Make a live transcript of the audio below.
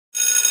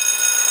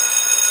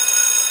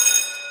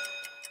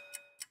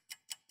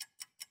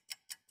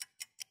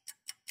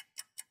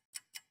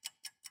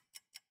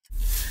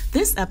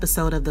This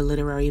episode of the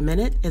Literary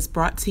Minute is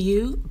brought to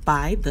you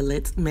by the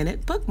Lit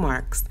Minute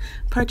Bookmarks.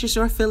 Purchase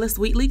your Phillis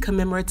Wheatley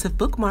commemorative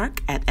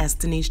bookmark at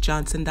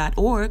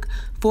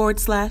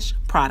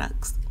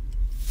sdenisejohnson.org/products.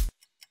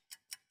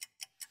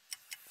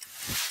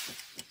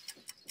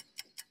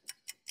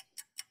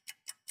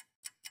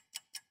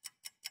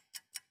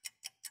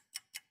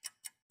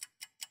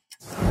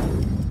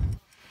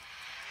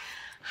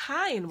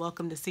 Hi, and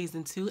welcome to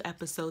Season 2,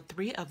 Episode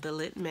 3 of the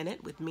Lit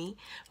Minute with me,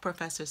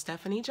 Professor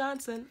Stephanie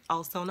Johnson,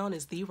 also known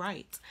as the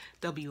LIghT,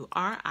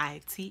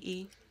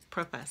 W-R-I-T-E,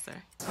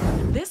 Professor.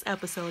 This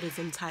episode is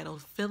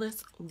entitled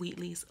Phillis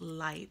Wheatley's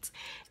LIghT.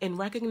 In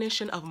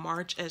recognition of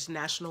March as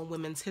National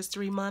Women's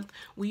History Month,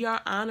 we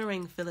are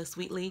honoring Phillis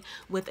Wheatley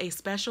with a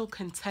special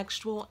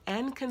contextual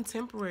and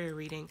contemporary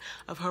reading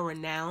of her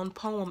renowned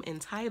poem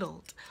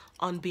entitled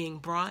On Being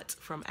Brought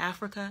from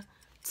Africa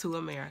to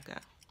America.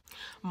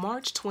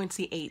 March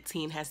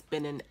 2018 has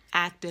been an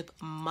active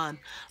month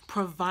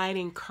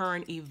providing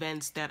current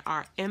events that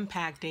are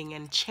impacting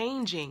and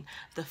changing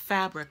the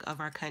fabric of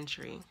our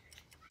country.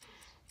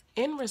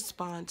 In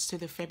response to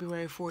the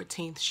February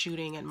 14th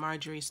shooting at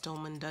Marjory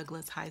Stoneman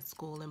Douglas High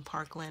School in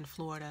Parkland,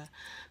 Florida,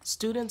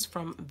 students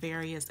from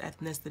various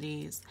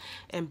ethnicities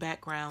and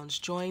backgrounds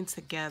joined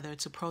together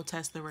to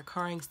protest the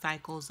recurring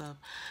cycles of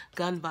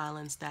gun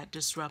violence that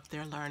disrupt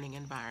their learning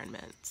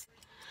environments.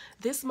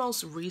 This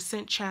most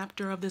recent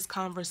chapter of this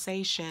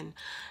conversation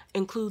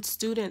includes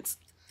students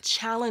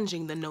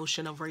challenging the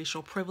notion of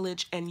racial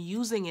privilege and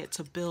using it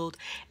to build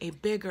a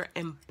bigger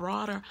and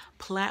broader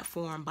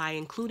platform by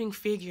including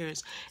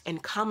figures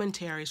and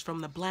commentaries from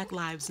the Black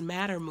Lives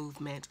Matter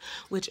movement,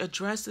 which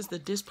addresses the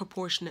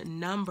disproportionate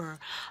number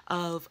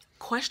of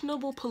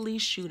questionable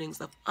police shootings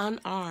of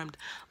unarmed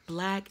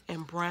Black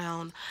and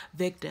brown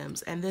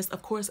victims. And this,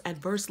 of course,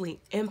 adversely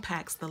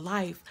impacts the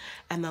life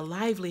and the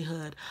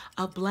livelihood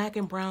of Black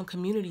and brown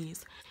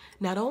communities.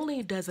 Not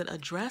only does it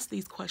address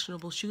these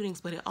questionable shootings,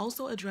 but it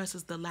also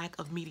addresses the lack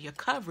of media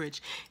coverage,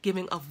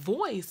 giving a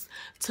voice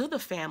to the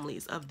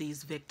families of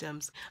these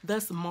victims,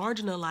 thus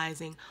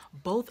marginalizing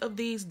both of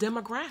these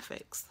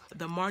demographics.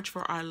 The March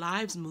for Our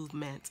Lives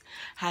movement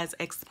has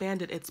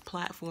expanded its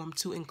platform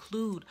to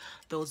include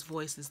those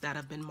voices that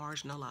have been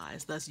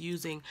marginalized, thus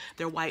using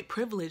their white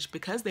privilege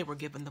because they were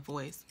given the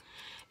voice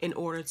in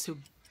order to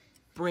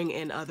bring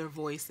in other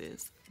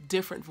voices,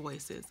 different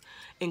voices,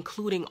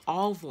 including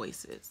all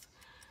voices,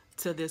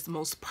 to this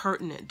most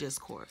pertinent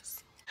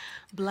discourse.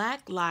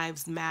 Black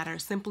Lives Matter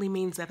simply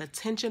means that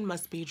attention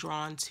must be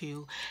drawn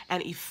to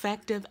and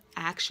effective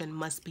action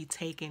must be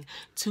taken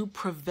to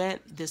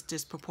prevent this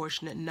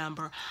disproportionate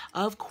number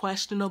of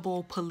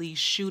questionable police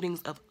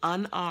shootings of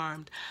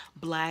unarmed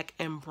Black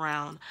and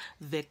brown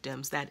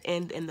victims that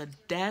end in the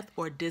death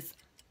or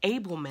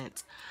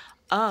disablement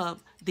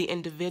of the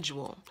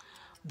individual.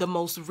 The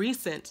most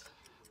recent,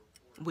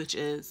 which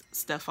is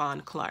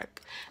Stephon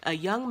Clark, a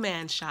young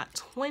man shot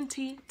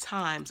 20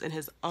 times in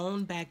his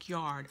own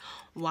backyard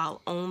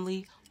while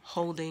only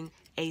holding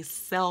a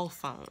cell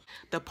phone.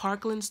 The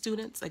Parkland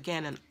students,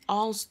 again, and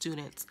all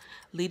students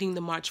leading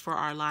the March for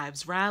Our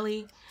Lives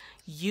rally,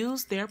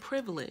 used their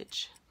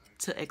privilege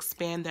to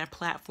expand their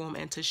platform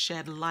and to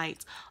shed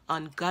light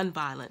on gun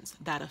violence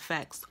that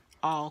affects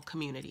all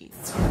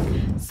communities.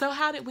 So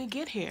how did we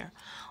get here?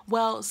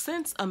 Well,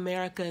 since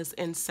America's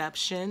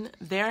inception,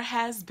 there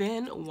has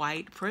been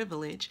white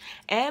privilege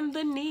and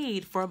the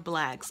need for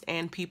Blacks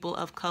and people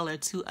of color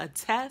to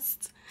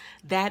attest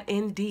that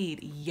indeed,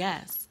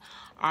 yes,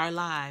 our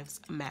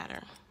lives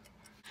matter.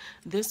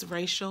 This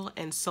racial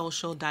and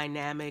social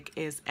dynamic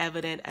is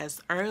evident as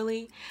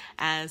early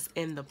as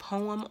in the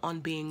poem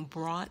On Being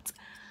Brought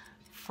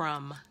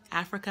from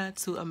Africa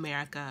to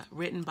America,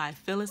 written by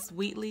Phillis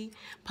Wheatley,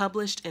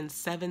 published in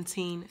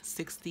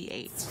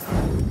 1768.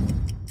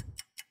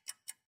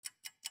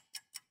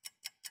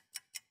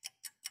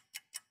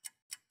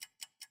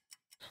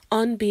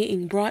 On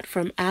being brought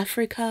from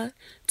Africa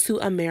to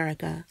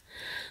America.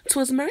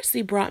 'Twas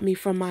mercy brought me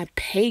from my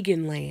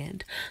pagan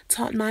land,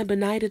 taught my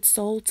benighted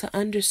soul to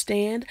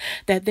understand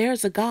that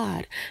there's a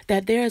God,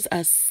 that there's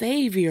a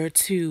Savior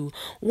too.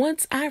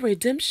 Once I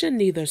redemption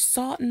neither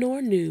sought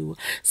nor knew.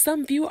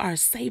 Some view our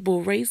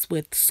sable race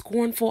with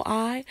scornful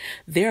eye.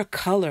 Their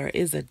color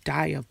is a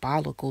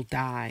diabolical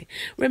dye.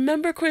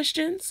 Remember,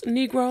 Christians,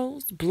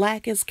 Negroes,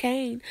 black as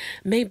Cain,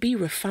 may be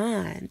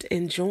refined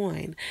and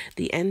join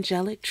the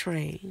angelic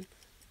train.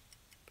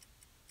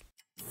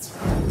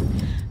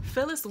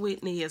 Phillis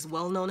Wheatley is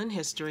well known in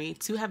history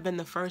to have been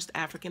the first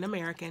African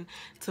American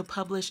to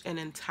publish an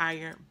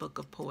entire book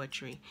of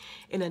poetry.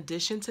 In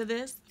addition to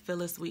this,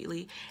 Phillis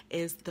Wheatley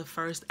is the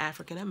first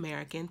African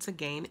American to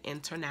gain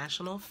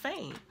international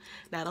fame.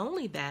 Not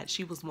only that,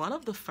 she was one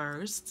of the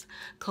first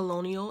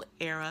colonial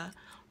era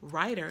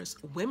writers,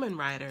 women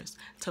writers,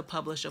 to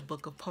publish a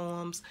book of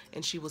poems,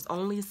 and she was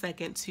only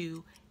second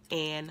to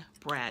Anne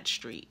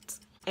Bradstreet.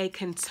 A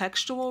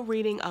contextual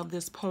reading of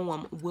this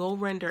poem will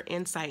render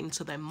insight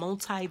into the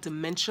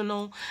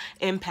multi-dimensional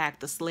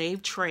impact the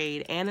slave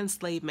trade and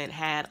enslavement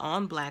had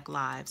on Black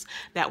lives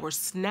that were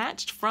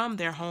snatched from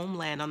their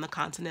homeland on the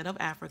continent of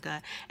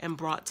Africa and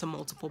brought to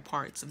multiple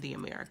parts of the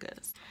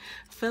Americas.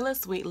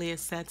 Phillis Wheatley is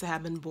said to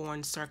have been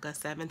born circa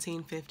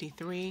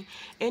 1753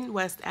 in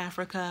West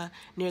Africa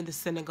near the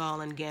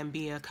Senegal and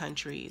Gambia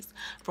countries,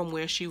 from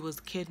where she was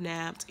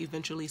kidnapped,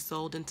 eventually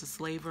sold into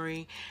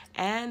slavery,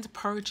 and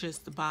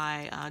purchased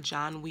by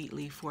John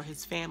Wheatley for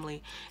his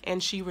family,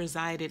 and she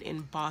resided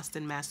in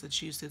Boston,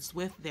 Massachusetts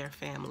with their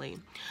family.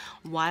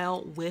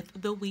 While with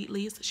the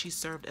Wheatleys, she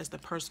served as the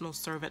personal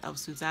servant of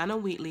Susanna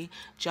Wheatley,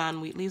 John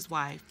Wheatley's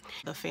wife.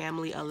 The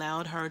family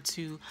allowed her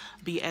to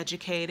be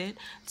educated,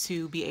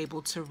 to be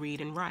able to read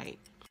and write.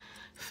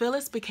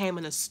 Phillis became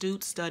an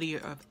astute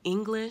studier of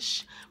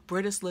English,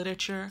 British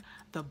literature,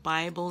 the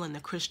Bible and the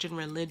Christian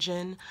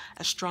religion,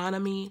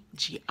 astronomy,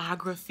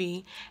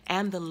 geography,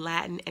 and the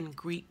Latin and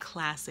Greek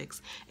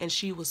classics, and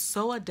she was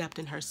so adept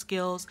in her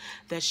skills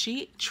that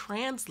she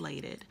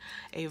translated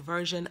a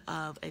version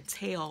of a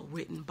tale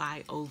written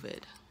by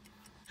Ovid.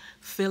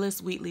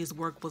 Phillis Wheatley's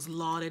work was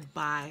lauded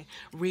by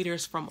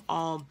readers from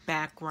all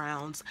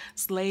backgrounds.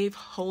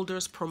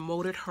 Slaveholders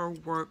promoted her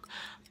work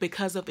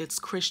because of its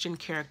Christian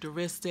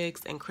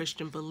characteristics and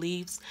Christian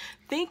beliefs,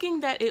 thinking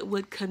that it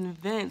would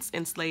convince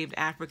enslaved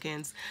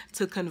Africans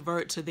to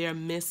convert to their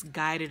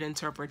misguided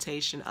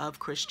interpretation of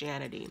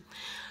Christianity.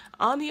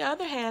 On the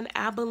other hand,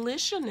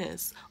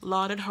 abolitionists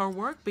lauded her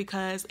work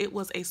because it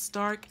was a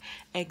stark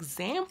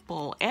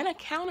example and a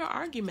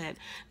counter-argument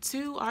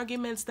to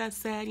arguments that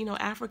said,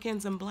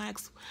 Africans and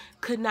Blacks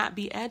could not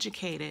be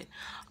educated.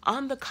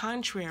 On the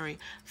contrary,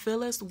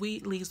 Phillis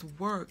Wheatley's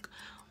work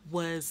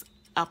was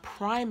a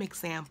prime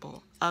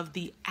example of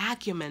the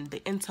acumen,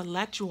 the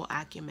intellectual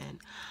acumen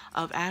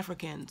of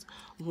Africans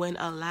when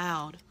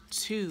allowed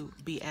to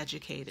be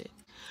educated.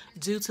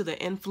 Due to the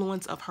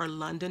influence of her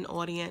London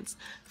audience,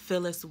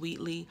 Phillis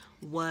Wheatley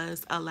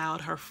was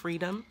allowed her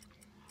freedom.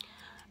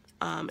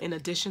 In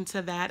addition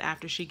to that,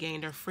 after she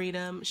gained her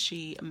freedom,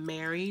 she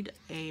married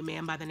a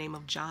man by the name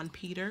of John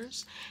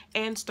Peters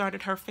and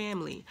started her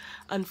family.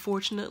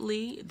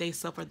 Unfortunately, they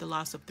suffered the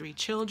loss of 3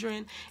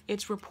 children.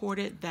 It's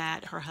reported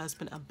that her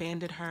husband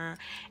abandoned her,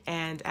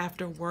 and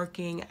after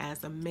working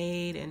as a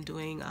maid and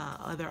doing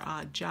other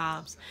odd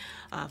jobs,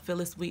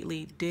 Phillis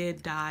Wheatley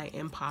did die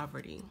in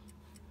poverty.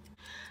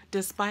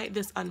 Despite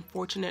this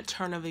unfortunate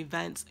turn of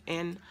events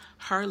in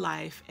her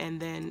life and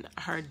then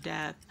her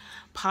death,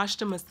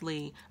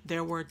 posthumously,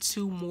 there were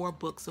 2 more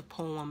books of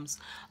poems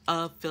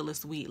of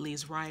Phillis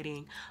Wheatley's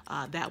writing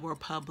that were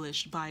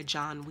published by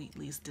John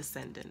Wheatley's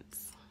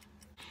descendants.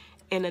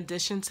 In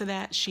addition to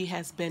that, she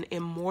has been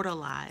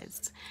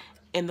immortalized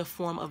in the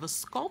form of a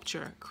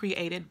sculpture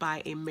created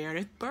by a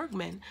Meredith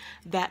Bergman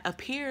that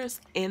appears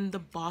in the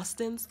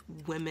Boston's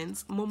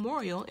Women's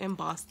Memorial in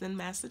Boston,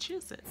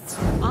 Massachusetts.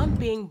 On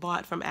being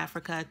brought from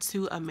Africa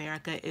to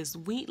America is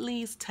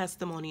Wheatley's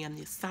testimony on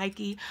the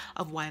psyche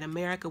of white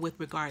America with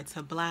regard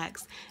to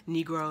Blacks,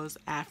 Negroes,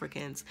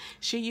 Africans.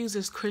 She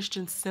uses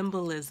Christian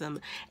symbolism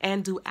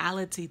and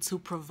duality to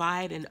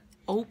provide an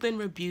open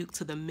rebuke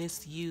to the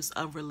misuse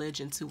of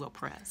religion to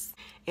oppress.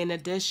 In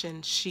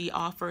addition, she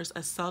offers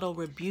a subtle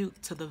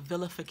rebuke to the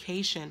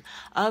vilification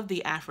of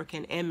the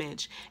African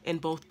image in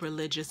both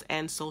religious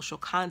and social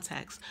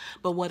contexts.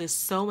 But what is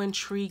so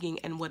intriguing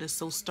and what is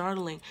so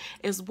startling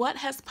is what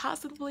has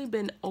possibly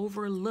been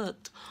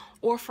overlooked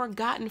or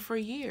forgotten for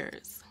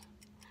years.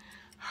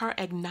 Her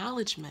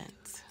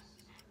acknowledgement,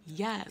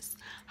 yes,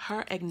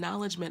 her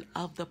acknowledgement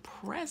of the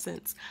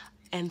presence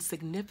and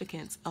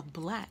significance of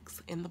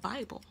Blacks in the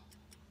Bible.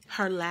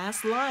 Her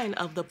last line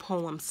of the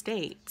poem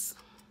states,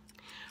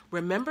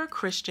 "Remember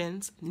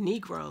Christians,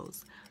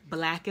 Negroes,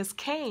 black as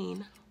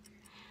Cain,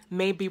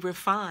 may be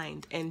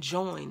refined and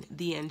join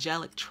the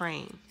angelic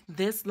train."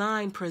 This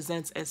line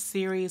presents a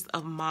series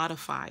of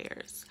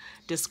modifiers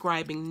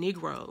describing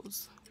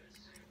Negroes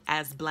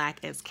as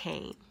black as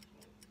Cain.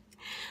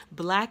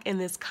 Black in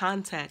this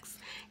context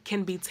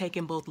can be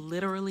taken both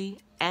literally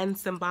and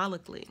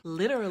symbolically.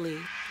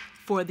 Literally,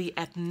 for the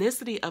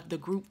ethnicity of the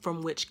group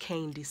from which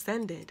Cain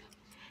descended,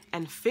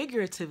 and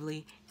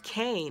figuratively,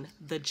 Cain,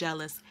 the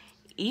jealous,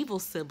 evil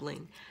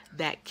sibling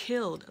that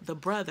killed the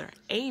brother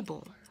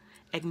Abel,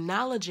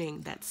 acknowledging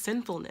that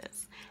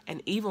sinfulness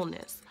and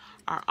evilness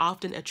are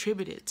often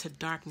attributed to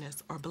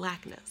darkness or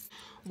blackness,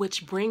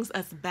 which brings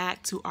us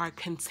back to our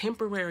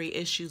contemporary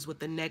issues with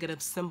the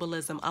negative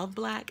symbolism of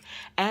Black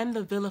and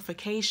the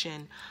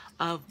vilification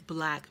of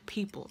Black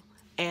people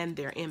and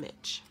their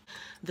image.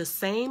 The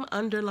same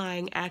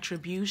underlying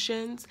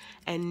attributions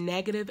and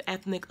negative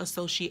ethnic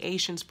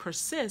associations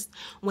persist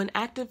when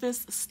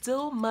activists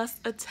still must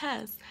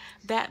attest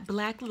that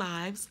Black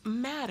lives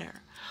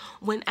matter.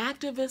 When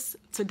activists,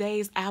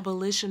 today's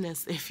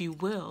abolitionists, if you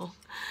will,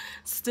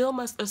 still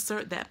must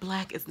assert that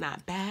Black is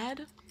not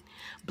bad,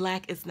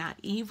 Black is not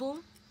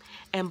evil,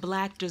 and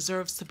Black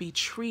deserves to be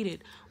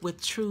treated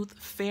with truth,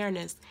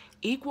 fairness,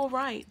 equal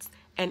rights,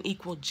 and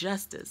equal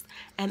justice,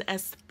 and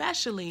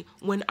especially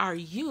when our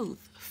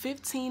youth,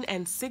 15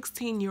 and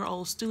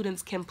 16-year-old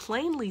students, can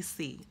plainly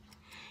see,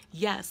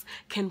 yes,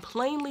 can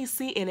plainly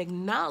see and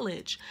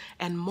acknowledge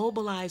and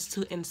mobilize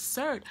to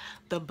insert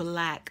the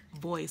Black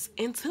voice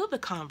into the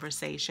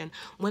conversation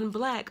when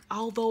Black,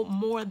 although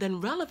more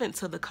than relevant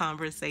to the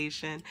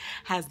conversation,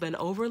 has been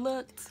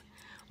overlooked,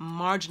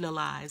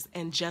 marginalized,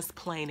 and just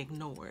plain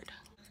ignored.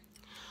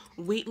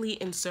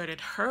 Wheatley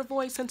inserted her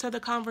voice into the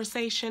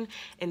conversation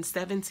in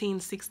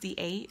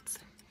 1768,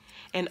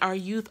 and our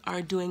youth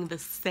are doing the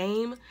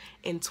same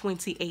in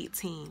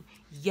 2018.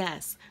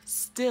 Yes,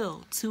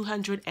 still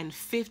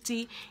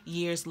 250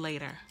 years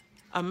later.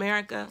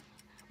 America,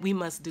 we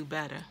must do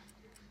better.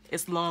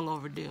 It's long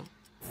overdue.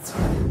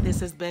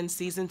 This has been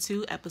Season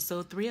 2,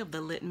 Episode 3 of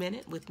the Lit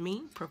Minute with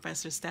me,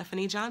 Professor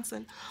Stephanie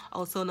Johnson,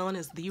 also known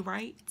as the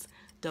LIghT,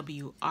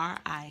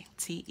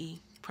 W-R-I-T-E,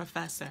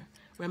 Professor.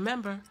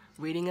 Remember,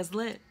 reading is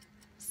lit,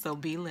 so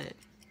be lit.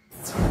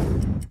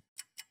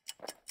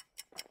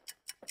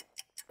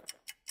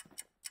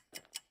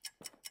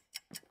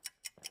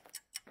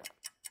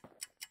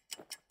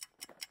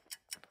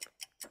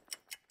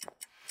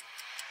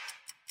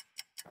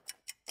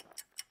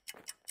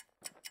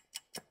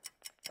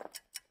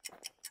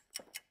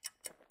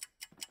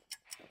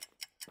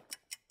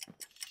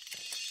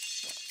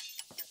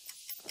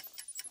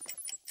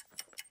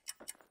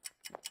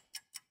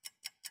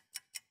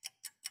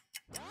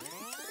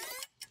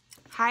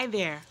 Hi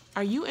there.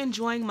 Are you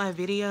enjoying my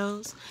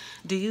videos?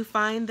 Do you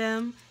find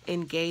them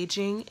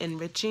engaging,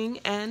 enriching,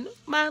 and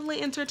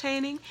mildly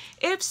entertaining?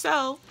 If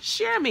so,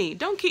 share me.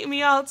 Don't keep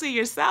me all to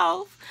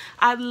yourself.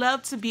 I'd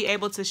love to be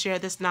able to share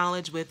this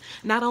knowledge with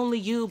not only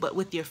you, but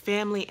with your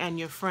family and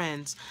your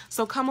friends.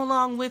 So come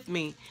along with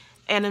me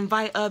and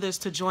invite others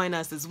to join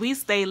us as we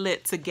stay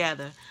lit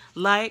together.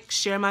 Like,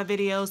 share my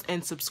videos,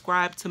 and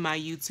subscribe to my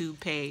YouTube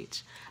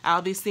page.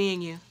 I'll be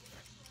seeing you.